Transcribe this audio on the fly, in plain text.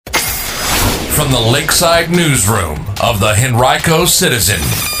from the Lakeside Newsroom of the Henrico Citizen,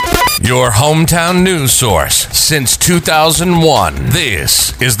 your hometown news source since 2001.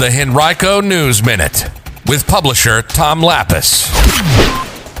 This is the Henrico News Minute with publisher Tom Lapis.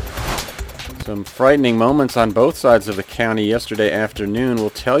 Some frightening moments on both sides of the county yesterday afternoon. We'll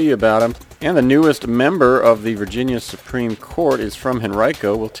tell you about them. And the newest member of the Virginia Supreme Court is from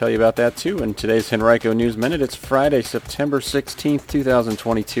Henrico. We'll tell you about that too in today's Henrico News Minute. It's Friday, September 16th,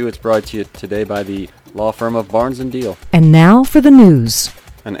 2022. It's brought to you today by the law firm of Barnes & Deal. And now for the news.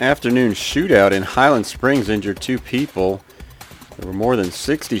 An afternoon shootout in Highland Springs injured 2 people. There were more than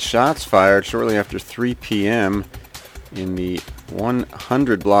 60 shots fired shortly after 3 p.m. in the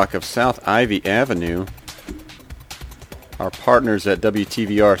 100 block of South Ivy Avenue. Our partners at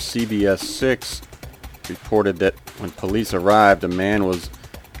WTVR CBS 6 reported that when police arrived, a man was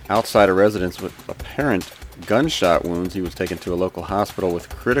outside a residence with apparent gunshot wounds. He was taken to a local hospital with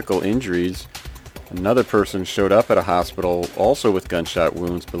critical injuries. Another person showed up at a hospital also with gunshot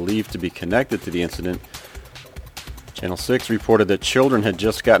wounds, believed to be connected to the incident. Channel 6 reported that children had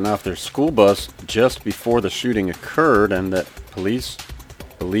just gotten off their school bus just before the shooting occurred and that police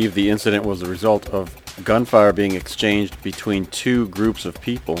believe the incident was the result of gunfire being exchanged between 2 groups of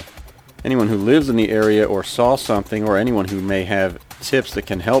people. Anyone who lives in the area or saw something, or anyone who may have tips that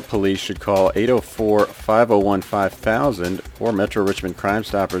can help police, should call 804-501-5000 or Metro Richmond Crime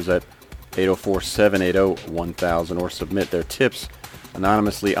Stoppers at 804-780-1000 or submit their tips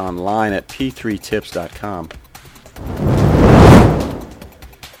anonymously online at p3tips.com.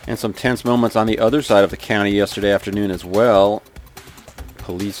 And some tense moments on the other side of the county yesterday afternoon as well.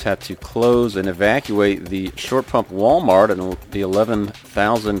 Police had to close and evacuate the Short Pump Walmart in the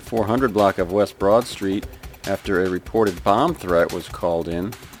 11,400 block of West Broad Street after a reported bomb threat was called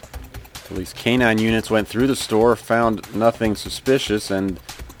in. Police canine units went through the store, found nothing suspicious, and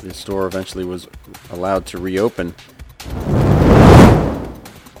the store eventually was allowed to reopen.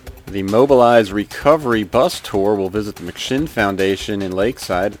 The Mobilize Recovery Bus Tour will visit the McShin Foundation in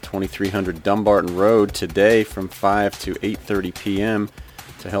Lakeside at 2300 Dumbarton Road today from 5 to 8:30 p.m.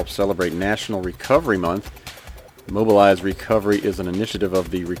 to help celebrate National Recovery Month. Mobilize Recovery is an initiative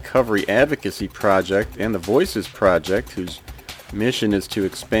of the Recovery Advocacy Project and the Voices Project, whose mission is to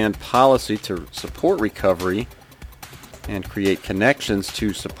expand policy to support recovery and create connections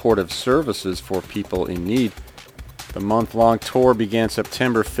to supportive services for people in need. The month-long tour began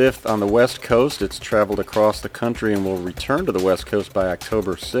September 5th on the West Coast. It's traveled across the country and will return to the West Coast by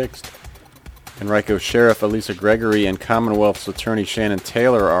October 6th. Henrico Sheriff Elisa Gregory and Commonwealth's Attorney Shannon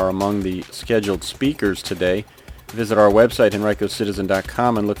Taylor are among the scheduled speakers today. Visit our website,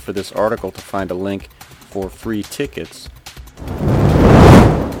 henricocitizen.com, and look for this article to find a link for free tickets.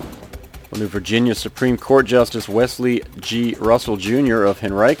 The new Virginia Supreme Court Justice Wesley G. Russell Jr. of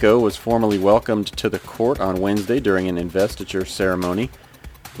Henrico was formally welcomed to the court on Wednesday during an investiture ceremony.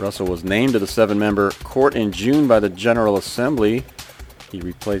 Russell was named to the 7-member court in June by the General Assembly. He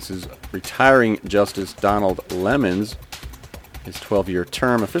replaces retiring Justice Donald Lemons. His 12-year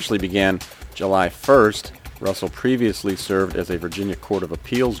term officially began July 1st. Russell previously served as a Virginia Court of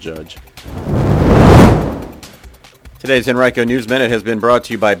Appeals judge. Today's Henrico News Minute has been brought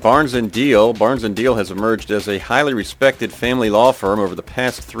to you by Barnes & Deal. Barnes & Deal has emerged as a highly respected family law firm over the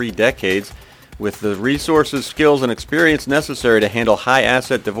past 3 decades with the resources, skills, and experience necessary to handle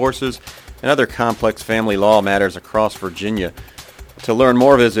high-asset divorces and other complex family law matters across Virginia. To learn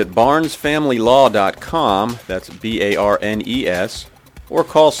more, visit barnesfamilylaw.com, that's B-A-R-N-E-S, or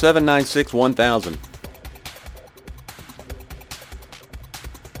call 796-1000.